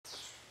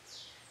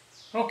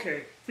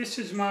Okay, this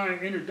is my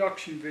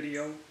introduction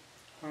video.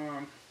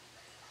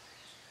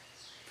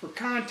 For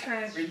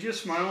content and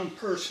just my own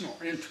personal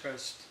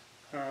interest,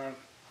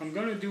 I'm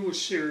going to do a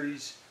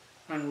series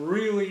on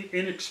really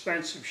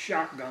inexpensive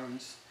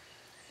shotguns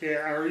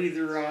that are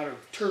either out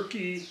of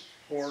Turkey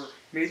or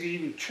maybe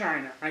even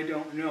China. I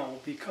don't know,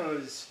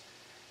 because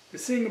the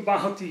thing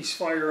about these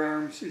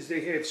firearms is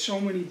they have so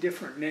many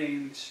different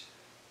names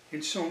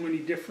and so many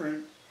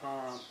different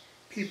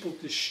people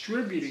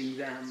distributing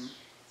them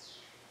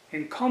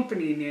and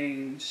company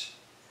names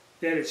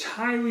that it's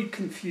highly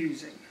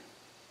confusing.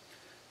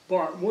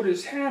 But what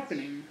is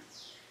happening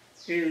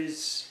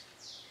is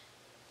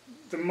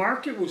the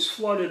market was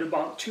flooded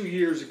about 2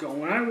 years ago.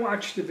 When I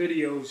watched the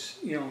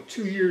videos,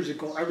 2 years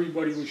ago,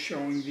 everybody was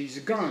showing these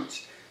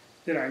guns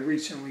that I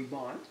recently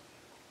bought.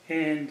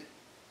 And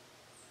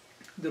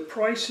the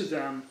price of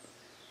them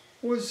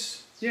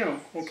was,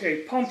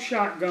 okay, pump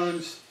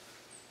shotguns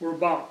were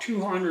about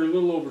 $200, a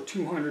little over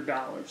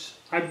 $200.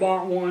 I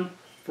bought one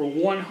for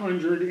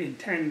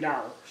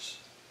 $110,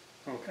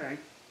 okay?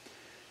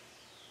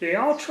 They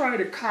all try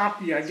to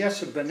copy, I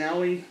guess, a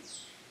Benelli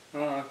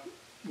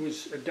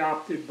was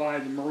adopted by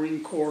the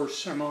Marine Corps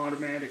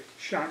semi-automatic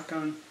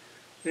shotgun.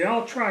 They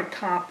all try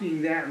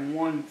copying that in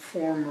one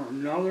form or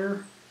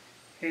another,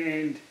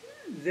 and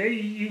they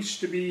used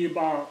to be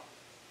about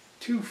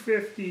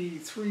 $250,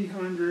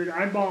 $300.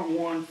 I bought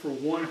one for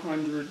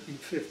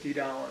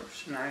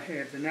 $150, and I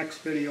have the next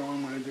video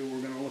I'm going to do, we're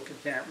going to look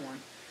at that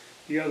one.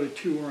 The other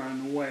two are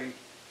on the way.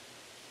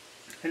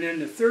 And then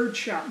the third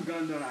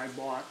shotgun that I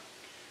bought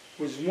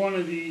was one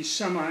of these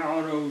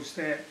semi-autos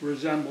that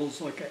resembles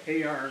like an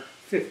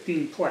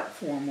AR-15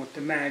 platform with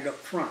the mag up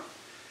front.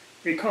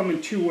 They come in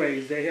two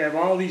ways. They have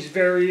all these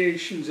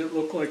variations that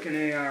look like an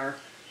AR,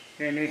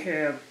 and they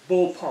have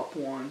bullpup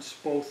ones,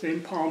 both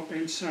in pump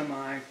and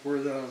semi,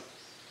 where the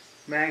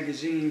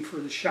magazine for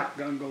the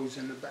shotgun goes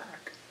in the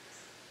back.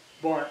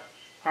 But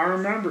I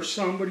remember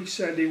somebody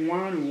said they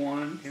wanted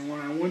one, and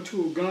when I went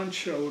to a gun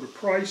show to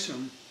price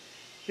them,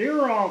 they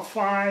were all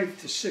 $500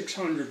 to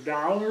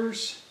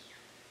 $600,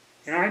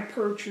 and I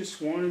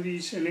purchased one of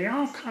these, and they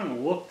all kind of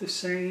look the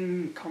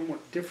same, come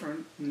with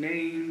different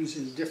names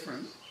and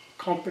different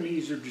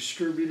companies or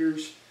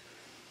distributors.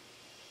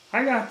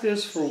 I got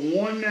this for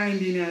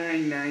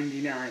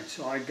 $199.99,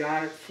 so I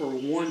got it for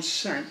 1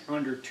 cent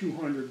under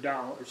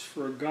 $200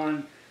 for a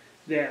gun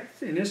that,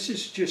 and this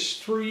is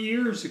just 3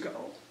 years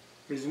ago,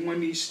 is when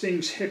these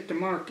things hit the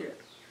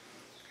market.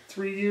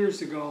 3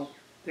 years ago,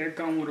 that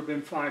gun would have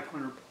been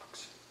 $500.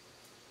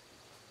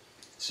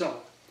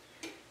 So,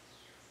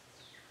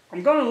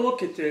 I'm going to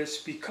look at this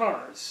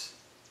because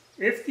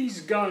if these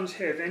guns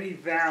have any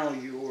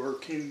value or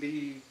can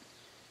be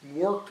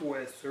worked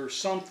with or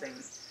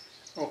something,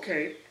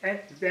 okay,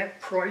 at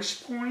that price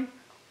point,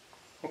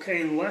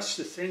 okay, unless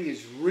the thing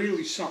is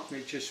really something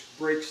that just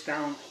breaks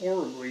down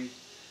horribly,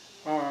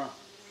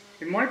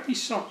 it might be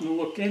something to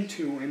look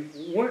into. And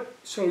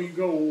so you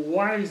go, well,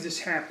 why is this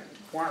happening?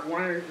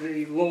 Why are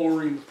they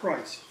lowering the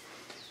price?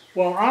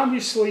 Well,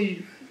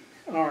 obviously,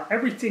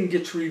 everything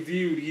gets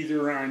reviewed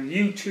either on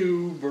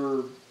YouTube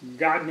or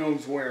God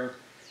knows where,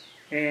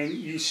 and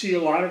you see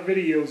a lot of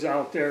videos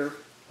out there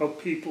of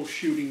people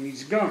shooting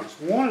these guns.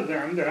 One of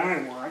them that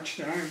I watched,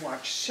 and I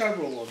watched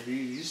several of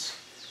these,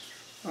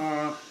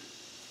 where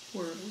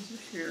is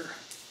it here?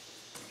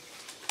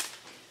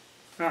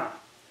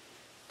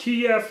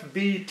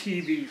 TFB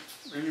TV,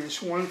 and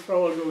this one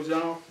fellow goes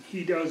out,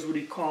 he does what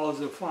he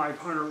calls a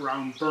 500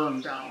 round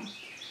burn down.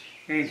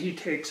 And he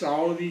takes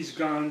all of these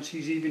guns,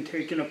 he's even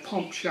taken a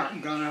pump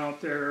shotgun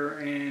out there,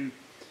 and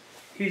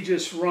he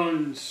just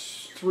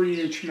runs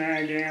 3-inch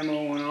mag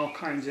ammo and all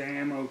kinds of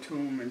ammo to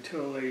them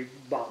until they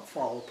about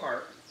fall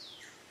apart.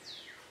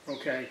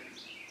 Okay.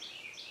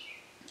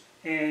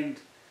 And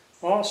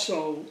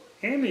also,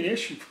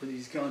 ammunition for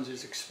these guns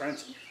is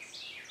expensive.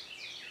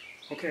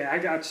 Okay, I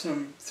got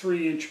some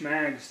 3-inch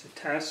mags to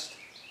test,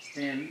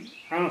 and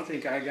I don't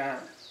think I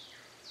got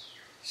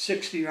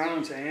 60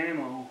 rounds of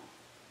ammo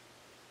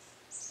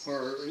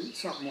or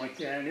something like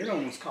that, and it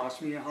almost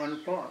cost me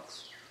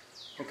 $100.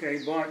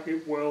 Okay, but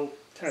it will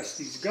test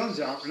these guns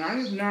out, and I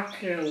have not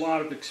had a lot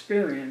of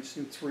experience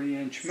in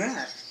 3-inch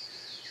mag.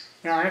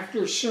 Now,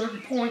 after a certain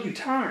point in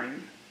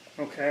time,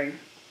 okay,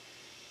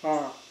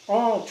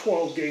 all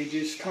 12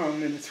 gauges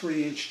come in a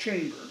 3-inch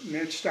chamber, and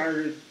that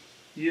started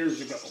years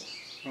ago.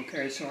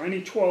 Okay, so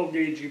any 12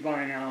 gauge you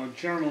buy now is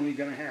generally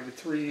going to have a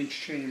 3-inch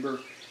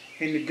chamber,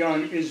 and the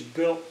gun is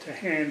built to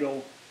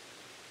handle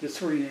the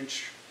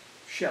 3-inch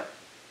shell.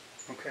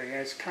 Okay,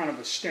 that's kind of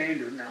a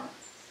standard now.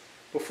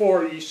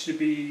 Before it used to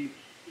be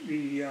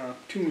the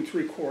 2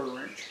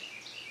 3/4 inch.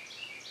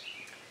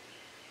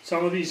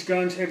 Some of these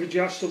guns have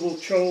adjustable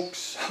chokes,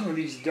 some of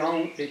these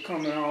don't. They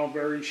come in all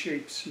various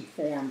shapes and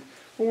forms.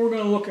 But we're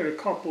going to look at a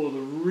couple of the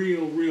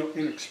real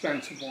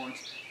inexpensive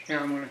ones, and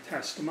I'm going to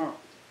test them out.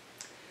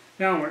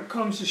 Now, when it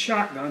comes to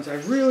shotguns, I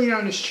really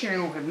on this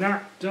channel have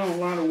not done a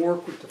lot of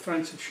work with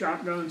defensive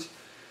shotguns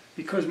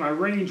because my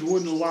range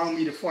wouldn't allow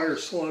me to fire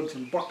slugs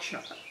and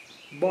buckshot.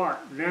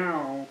 But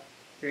now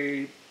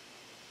they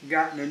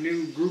gotten a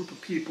new group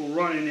of people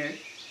running it,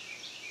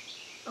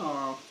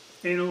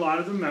 and a lot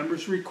of the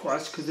members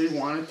request because they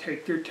want to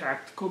take their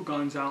tactical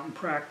guns out and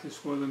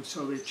practice with them.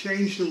 So they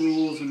changed the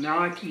rules, and now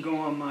I can go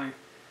on my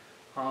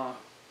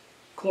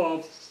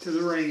club to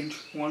the range,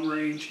 one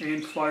range,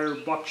 and fire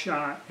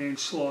buckshot and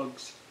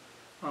slugs,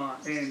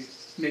 and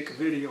make a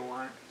video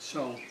on it.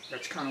 So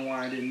that's kind of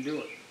why I didn't do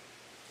it.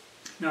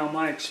 Now,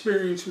 my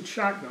experience with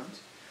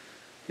shotguns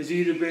has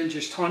either been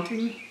just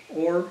hunting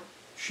or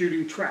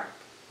shooting trap.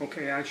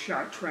 Okay, I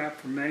shot trap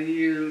for many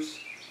years,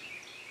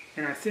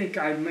 and I think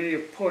I may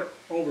have put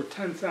over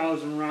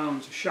 10,000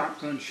 rounds of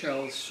shotgun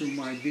shells through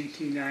my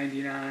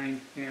BT-99,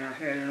 and I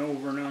had an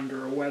over and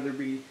under, a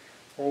Weatherby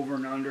over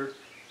and under,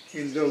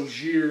 in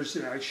those years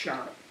that I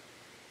shot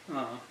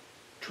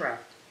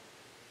trap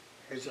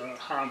as a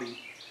hobby.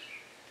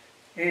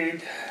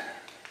 And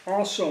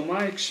also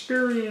my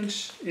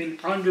experience in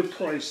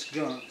underpriced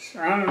guns.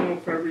 I don't know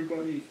if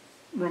everybody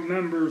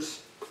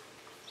remembers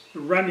the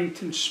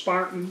Remington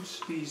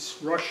Spartans, these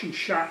Russian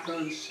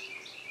shotguns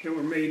that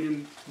were made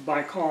in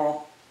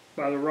Baikal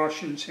by the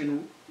Russians,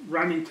 and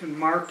Remington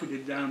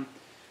marketed them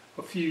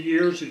a few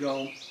years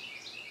ago,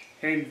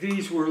 and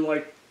these were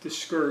like the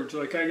scourge.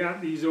 Like, I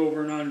got these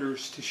over and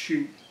unders to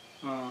shoot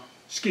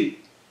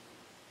skeet.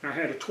 I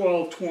had a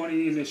 12,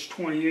 20, and this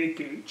 28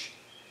 gauge.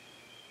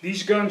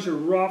 These guns are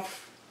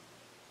rough,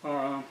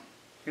 and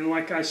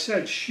like I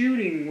said,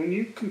 shooting, when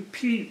you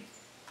compete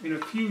in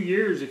a few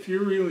years, if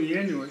you're really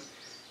into it,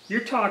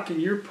 you're talking,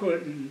 you're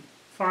putting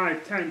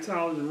 5,000,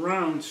 10,000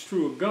 rounds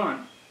through a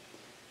gun.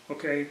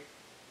 Okay,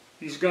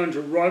 these guns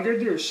are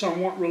rugged, they're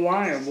somewhat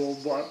reliable,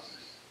 but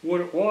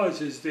what it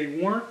was is they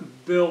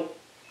weren't built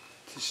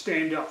to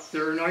stand up.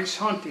 They're a nice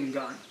hunting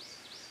gun.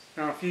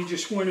 Now, if you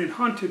just went and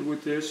hunted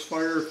with this,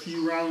 fire a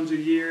few rounds a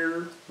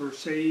year, or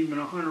say even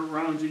 100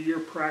 rounds a year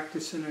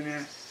practicing and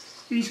that,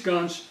 these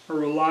guns are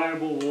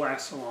reliable, will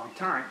last a long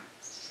time.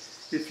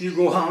 If you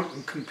go out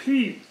and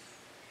compete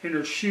and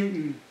are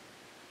shooting,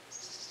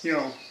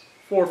 400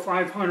 or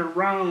 500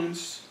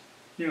 rounds,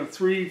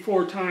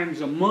 3-4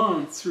 times a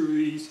month through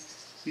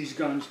these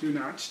guns do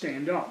not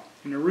stand up.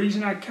 And the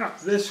reason I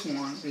kept this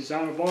one is,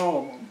 out of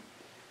all of them,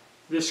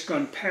 this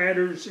gun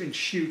patterns and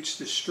shoots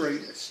the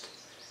straightest.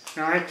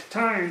 Now, at the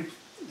time,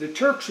 the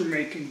Turks were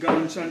making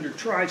guns under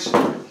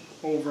tricep,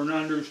 over and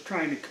unders,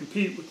 trying to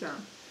compete with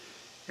them.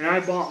 And I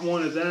bought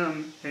one of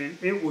them, and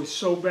it was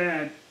so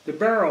bad. The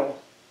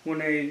barrel, when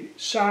they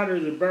solder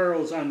the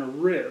barrels on the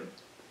rib,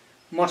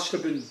 must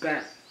have been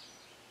bent,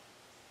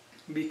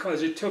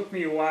 because it took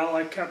me a while.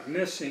 I kept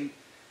missing,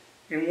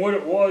 and what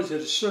it was,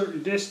 at a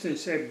certain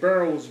distance, that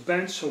barrel was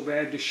bent so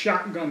bad, the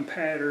shotgun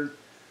pattern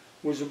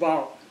was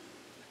about,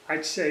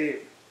 I'd say,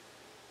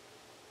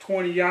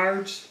 20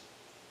 yards.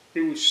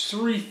 It was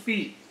 3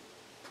 feet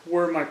to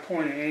where my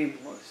point of aim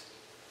was.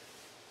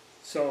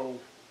 So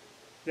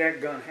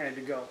that gun had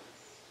to go.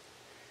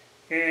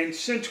 And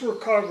since we're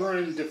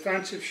covering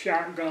defensive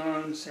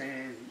shotguns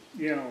and,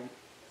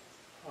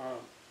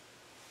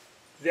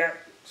 that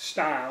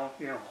style,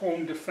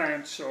 home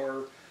defense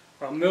or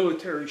a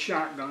military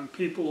shotgun,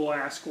 people will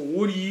ask, well,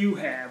 what do you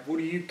have? What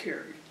do you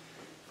carry?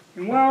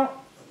 And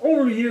well,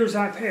 over the years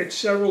I've had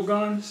several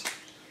guns.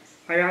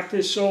 I got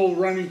this old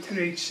Remington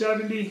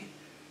 870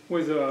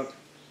 with a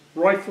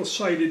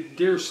rifle-sighted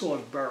deer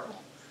slug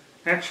barrel.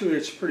 Actually,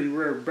 it's a pretty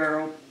rare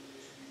barrel.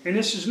 And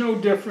this is no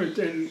different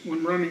than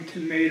when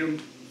Remington made them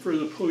for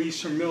the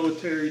police or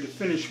military. The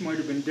finish might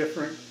have been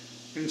different.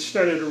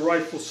 Instead of the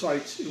rifle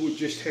sights, it would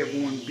just have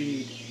one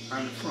bead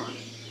on the front.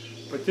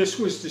 But this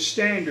was the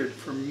standard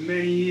for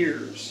many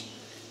years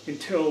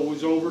until it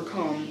was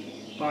overcome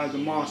by the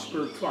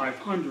Mossberg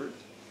 500.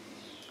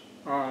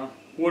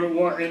 What it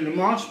was, and the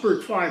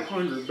Mossberg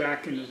 500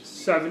 back in the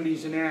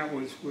 70s and that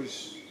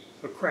was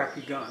a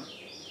crappy gun.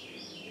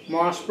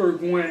 Mossberg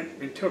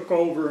went and took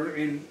over,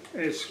 and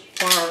as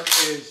far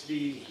as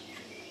the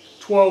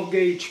 12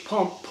 gauge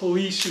pump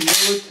police and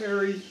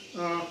military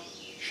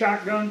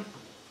shotgun,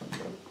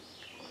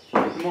 the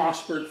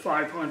Mossberg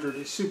 500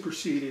 is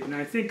superseded. And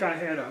I think I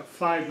had a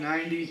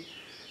 590,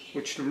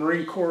 which the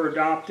Marine Corps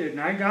adopted,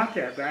 and I got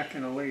that back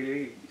in the late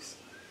 80s.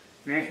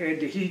 And I had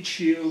the heat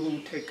shield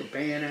and take a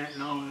bayonet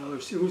and all the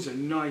others. It was a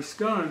nice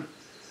gun,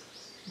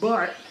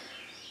 but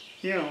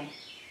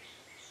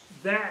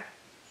that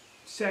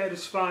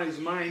satisfies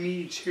my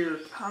needs here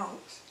at the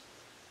house.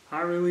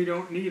 I really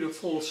don't need a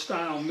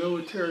full-style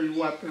military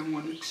weapon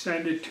with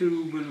extended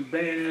tube and a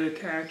bayonet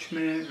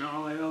attachment and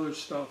all that other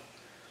stuff.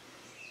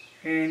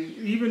 And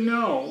even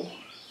though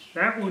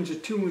that one's a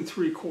 2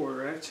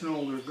 3/4, that's an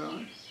older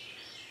gun.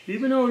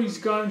 Even though these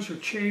guns are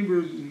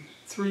chambered in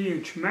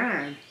 3-inch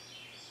mag,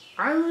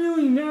 I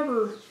really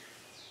never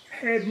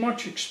had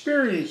much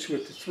experience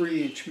with the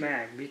 3-inch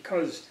mag,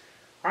 because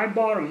I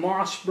bought a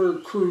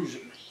Mossberg Cruiser,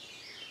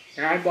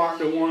 and I bought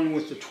the one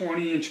with the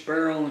 20-inch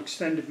barrel and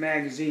extended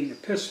magazine, the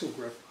pistol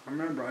grip. I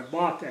remember I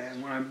bought that,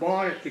 and when I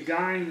bought it, the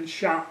guy in the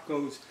shop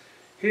goes,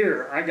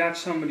 "Here, I got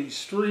some of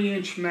these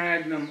 3-inch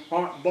Magnum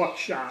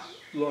buckshot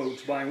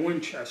loads by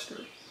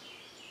Winchester."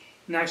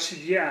 And I said,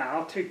 yeah,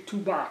 I'll take 2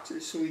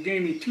 boxes. So he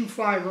gave me 2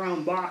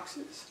 5-round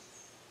boxes.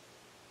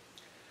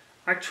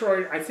 I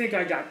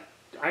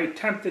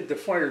attempted to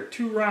fire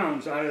 2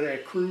 rounds out of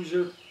that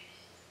cruiser.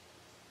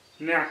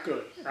 Not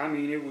good. I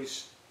mean, it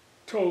was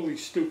totally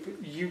stupid.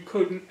 You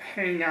couldn't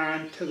hang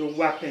on to the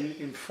weapon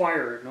and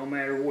fire it no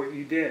matter what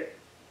you did.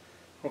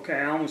 Okay,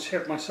 I almost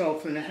hit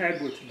myself in the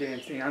head with the damn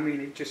thing. I mean,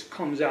 it just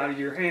comes out of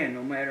your hand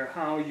no matter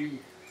how you,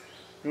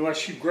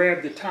 unless you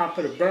grab the top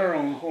of the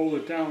barrel and hold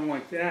it down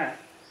like that,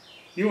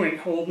 you ain't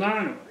holding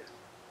on to it.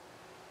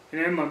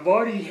 And then my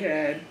buddy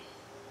had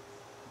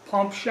a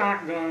pump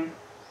shotgun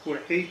with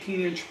an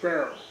 18-inch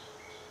barrel.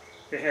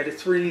 It had a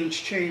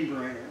 3-inch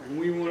chamber in it. And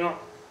we went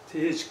up to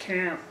his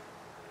camp,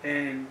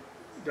 and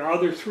the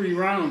other 3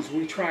 rounds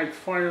we tried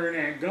firing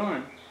that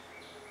gun.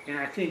 And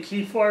I think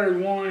he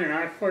fired 1 and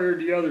I fired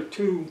the other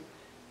 2.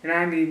 And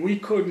I mean, we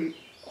couldn't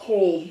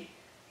hold,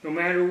 no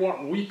matter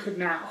what, we could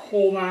not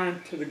hold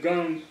on to the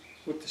gun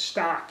with the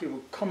stock. It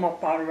would come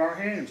up out of our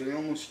hands. It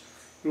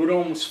would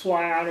almost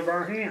fly out of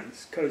our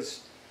hands,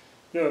 because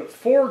the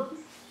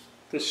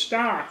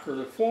stock or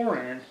the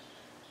forend,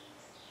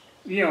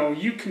 you know,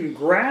 you can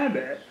grab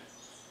it,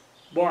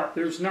 but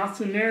there's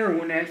nothing there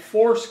when that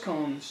force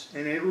comes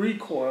and it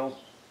recoil.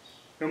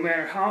 No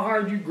matter how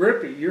hard you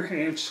grip it, your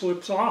hand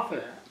slips off of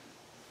that.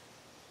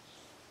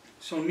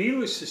 So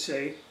needless to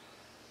say,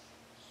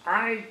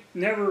 I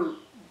never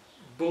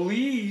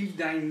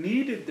believed I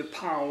needed the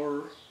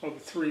power of a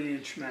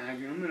 3-inch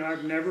Magnum, and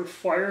I've never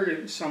fired it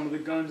in some of the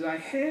guns I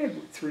had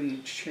with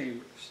 3-inch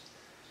chambers.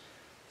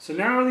 So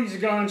now these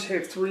guns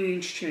have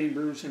 3-inch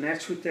chambers, and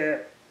that's what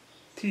that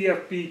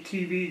TFB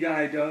TV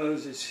guy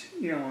does, is,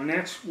 you know, and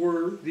that's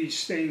where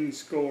these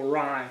things go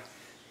awry,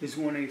 is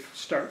when they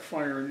start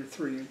firing the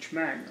 3-inch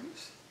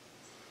Magnums.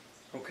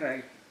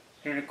 Okay?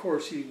 And of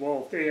course,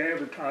 if they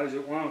advertise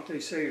it, why don't they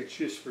say it's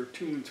just for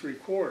 2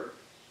 3/4?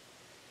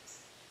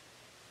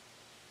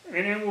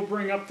 And then we'll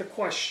bring up the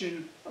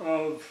question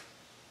of,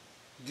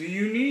 do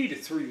you need a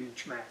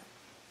 3-inch Magnum?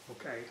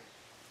 Okay?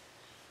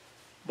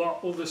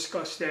 But we'll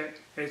discuss that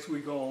as we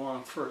go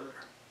along further.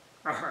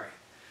 All right.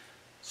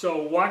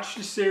 So watch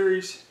the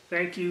series.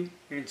 Thank you,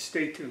 and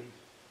stay tuned.